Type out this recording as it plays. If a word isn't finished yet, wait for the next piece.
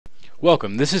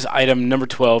Welcome. This is item number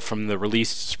 12 from the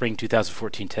released spring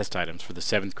 2014 test items for the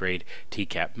 7th grade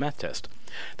TCAP math test.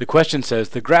 The question says,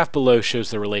 the graph below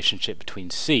shows the relationship between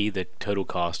C, the total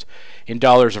cost, in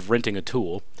dollars of renting a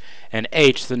tool, and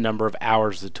H, the number of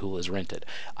hours the tool is rented.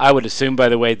 I would assume, by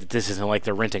the way, that this isn't like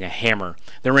they're renting a hammer.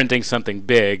 They're renting something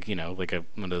big, you know, like one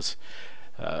of those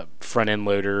front-end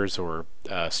loaders or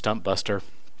stump buster.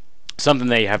 Something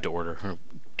they have to order, or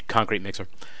concrete mixer.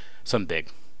 Something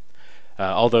big.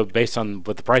 Although based on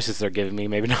what the prices they're giving me,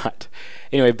 maybe not.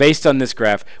 Anyway, based on this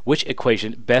graph, which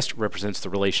equation best represents the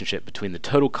relationship between the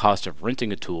total cost of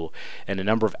renting a tool and the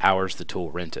number of hours the tool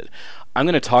rented? I'm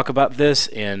going to talk about this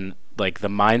in like the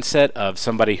mindset of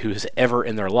somebody who's ever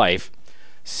in their life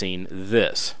seen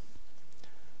this.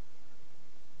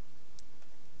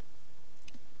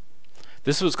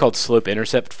 This was called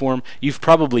slope-intercept form. You've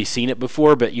probably seen it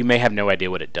before, but you may have no idea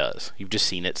what it does. You've just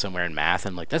seen it somewhere in math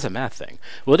and like, that's a math thing.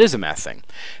 Well, it is a math thing.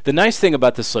 The nice thing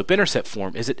about the slope-intercept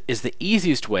form is it is the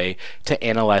easiest way to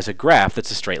analyze a graph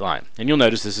that's a straight line. And you'll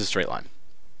notice this is a straight line.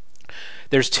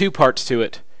 There's two parts to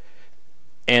it.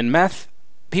 And math,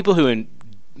 people who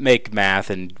make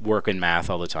math and work in math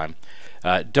all the time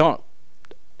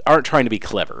aren't trying to be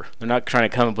clever. They're not trying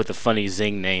to come up with a funny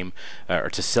zing name or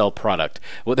to sell product.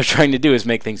 What they're trying to do is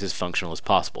make things as functional as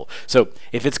possible. So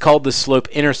if it's called the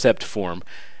slope-intercept form,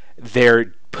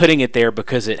 they're putting it there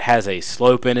because it has a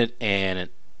slope in it and an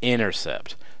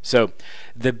intercept. So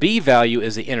the b value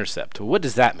is the intercept. What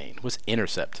does that mean? What's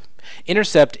intercept?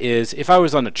 Intercept is, if I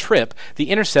was on a trip, the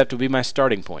intercept would be my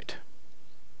starting point.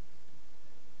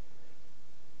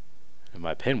 And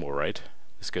my pen will write.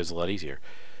 This goes a lot easier.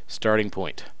 Starting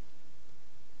point.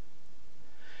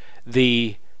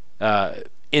 In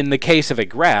the case of a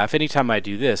graph, anytime I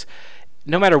do this,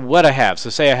 no matter what I have, so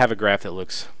say I have a graph that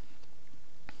looks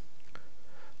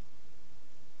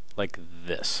like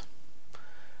this.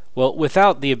 Well,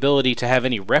 without the ability to have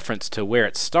any reference to where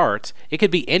it starts, it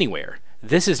could be anywhere.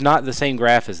 This is not the same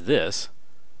graph as this,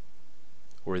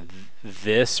 or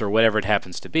this, or whatever it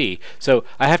happens to be. So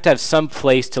I have to have some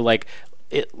place to like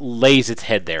it lays its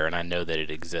head there, and I know that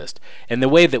it exists. And the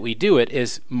way that we do it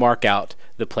is mark out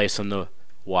the place on the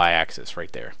y-axis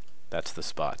right there. That's the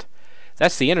spot.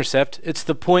 That's the intercept. It's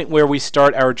the point where we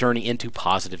start our journey into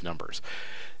positive numbers.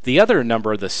 The other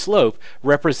number, the slope,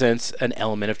 represents an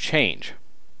element of change.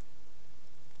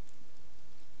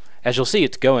 As you'll see,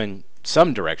 it's going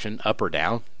some direction, up or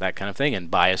down, that kind of thing, and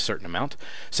by a certain amount.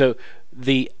 So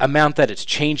the amount that it's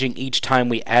changing each time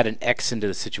we add an x into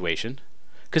the situation,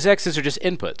 because x's are just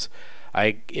inputs.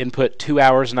 I input 2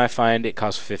 hours and I find it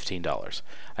costs $15.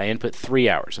 I input 3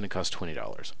 hours and it costs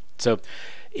 $20. So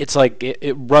it's like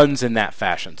it runs in that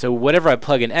fashion. So whatever I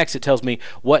plug in x, it tells me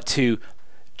what to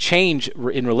change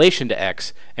in relation to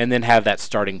x and then have that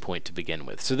starting point to begin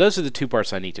with. So those are the two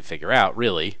parts I need to figure out,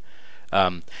 really.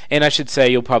 And I should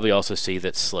say you'll probably also see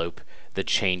that slope, the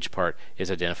change part, is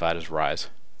identified as rise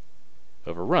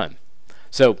over run.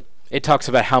 So it talks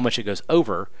about how much it goes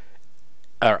over,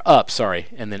 or up, sorry,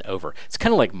 and then over. It's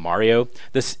kind of like Mario.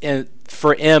 This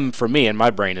for me, in my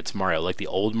brain, it's Mario, like the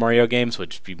old Mario games,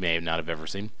 which you may not have ever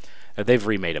seen. They've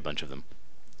remade a bunch of them.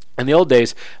 In the old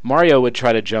days, Mario would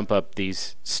try to jump up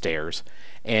these stairs,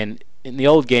 and in the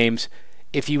old games,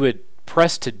 if you would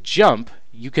press to jump,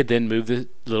 you could then move the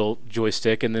little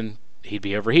joystick, and then he'd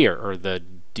be over here, or a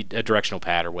directional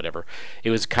pad or whatever.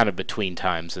 It was kind of between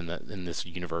times in this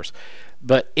universe.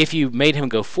 But if you made him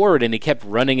go forward and he kept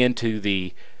running into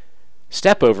the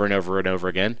step over and over and over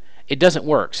again, it doesn't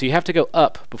work. So you have to go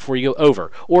up before you go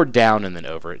over, or down and then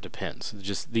over. It depends. It's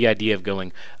just the idea of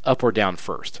going up or down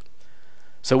first.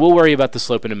 So we'll worry about the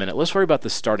slope in a minute. Let's worry about the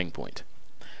starting point.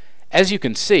 As you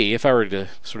can see, if I were to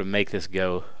sort of make this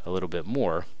go a little bit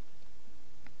more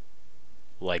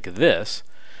like this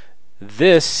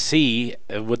C,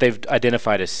 what they've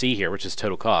identified as C here, which is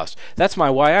total cost, that's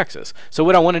my y-axis. So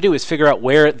what I want to do is figure out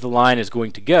where the line is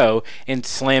going to go and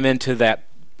slam into that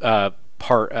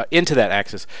into that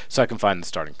axis so I can find the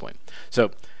starting point. So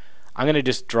I'm going to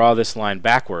just draw this line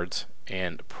backwards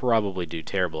and probably do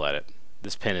terrible at it.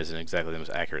 This pen isn't exactly the most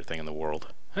accurate thing in the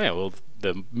world. Yeah, well,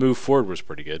 the move forward was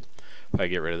pretty good. If I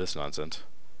get rid of this nonsense,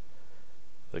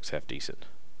 looks half decent.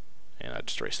 And I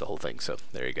just erased the whole thing, so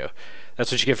there you go.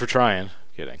 That's what you get for trying.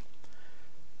 Kidding.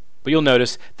 But you'll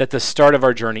notice that the start of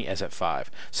our journey is at 5.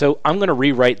 So I'm going to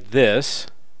rewrite this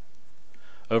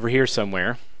over here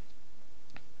somewhere.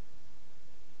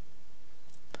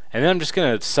 And then I'm just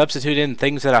going to substitute in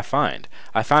things that I find.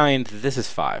 I find that this is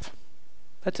 5.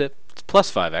 That's it. It's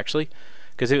plus 5, actually.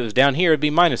 Because if it was down here, it would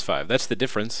be minus 5. That's the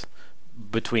difference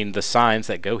between the signs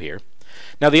that go here.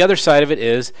 Now the other side of it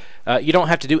is you don't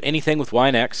have to do anything with y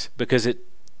and x because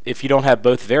if you don't have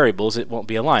both variables, it won't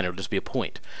be a line. It'll just be a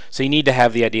point. So you need to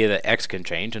have the idea that x can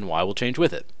change and y will change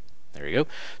with it. There you go.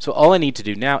 So all I need to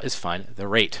do now is find the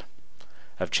rate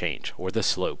of change, or the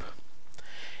slope.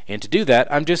 And to do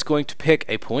that, I'm just going to pick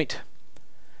a point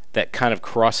that kind of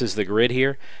crosses the grid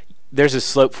here. There's a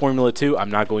slope formula too.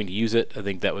 I'm not going to use it. I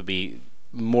think that would be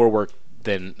more work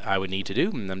than I would need to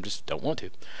do, and I just don't want to.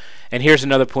 And here's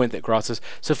another point that crosses.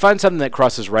 So find something that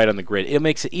crosses right on the grid. It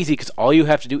makes it easy because all you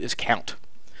have to do is count.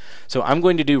 So I'm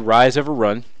going to do rise over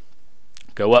run.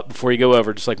 Go up before you go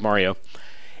over, just like Mario.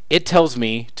 It tells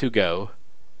me to go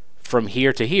from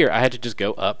here to here. I had to just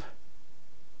go up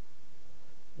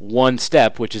one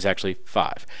step, which is actually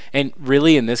 5. And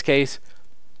really, in this case,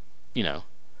 you know,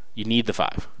 you need the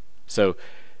 5. So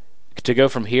to go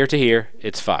from here to here,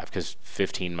 it's 5, because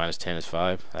 15 minus 10 is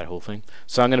 5, that whole thing.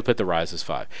 So I'm going to put the rise as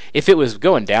 5. If it was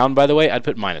going down, by the way, I'd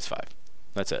put minus 5.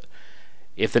 That's it.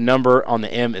 If the number on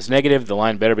the m is negative, the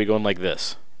line better be going like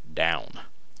this, down.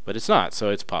 But it's not, so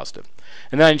it's positive.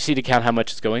 And then I just need to count how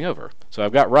much it's going over. So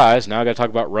I've got rise, now I've got to talk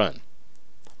about run.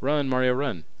 Run, Mario,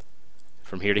 run.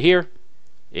 From here to here,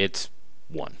 it's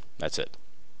 1. That's it.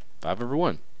 5 over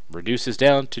 1. Reduces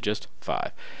down to just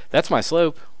 5. That's my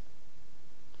slope.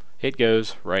 It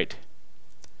goes right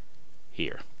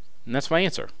here. And that's my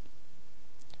answer.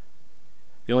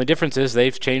 The only difference is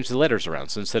they've changed the letters around.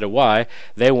 So instead of y,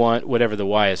 they want whatever the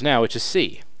y is now, which is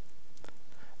c.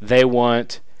 They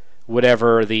want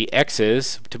whatever the x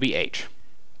is to be h.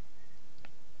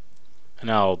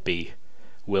 And I'll be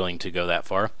willing to go that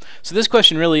far. So this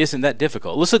question really isn't that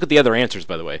difficult. Let's look at the other answers,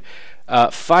 by the way.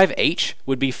 5h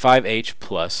would be 5h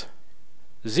plus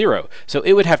 0. So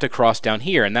it would have to cross down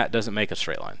here, and that doesn't make a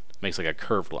straight line. It makes like a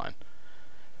curved line.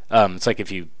 It's like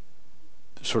if you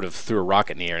sort of threw a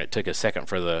rocket in the air and it took a second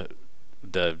for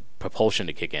the propulsion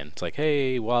to kick in. It's like,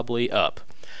 hey, wobbly, up.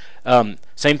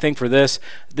 Same thing for this.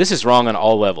 This is wrong on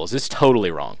all levels. It's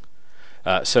totally wrong.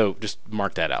 So just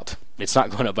mark that out. It's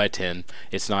not going up by 10.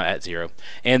 It's not at 0.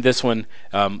 And this one,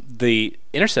 the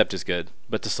intercept is good,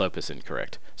 but the slope is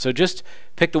incorrect. So just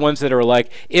pick the ones that are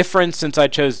alike. If, for instance, I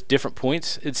chose different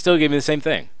points, it still gave me the same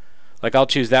thing. Like I'll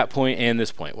choose that point and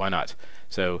this point. Why not?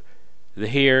 So the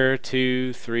here,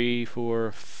 2, 3,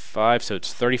 4, 5. So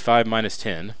it's 35 minus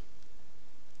 10.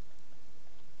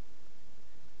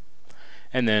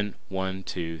 And then 1,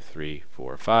 2, 3,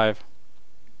 4, 5.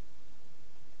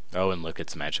 Oh, and look,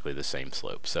 it's magically the same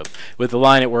slope. So with the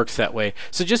line, it works that way.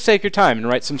 So just take your time and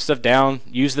write some stuff down.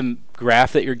 Use the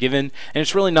graph that you're given, and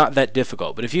it's really not that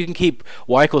difficult. But if you can keep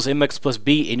y equals mx plus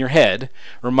b in your head,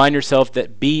 remind yourself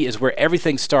that b is where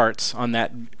everything starts on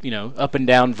that, up and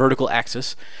down vertical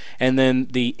axis, and then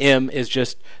the m is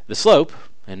just the slope.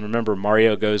 And remember,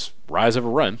 Mario goes rise over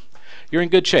run. You're in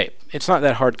good shape. It's not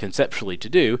that hard conceptually to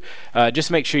do.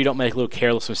 Just make sure you don't make little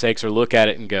careless mistakes or look at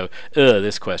it and go, ugh,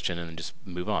 this question, and then just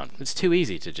move on. It's too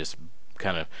easy to just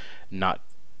kind of not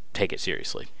take it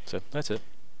seriously. So that's it.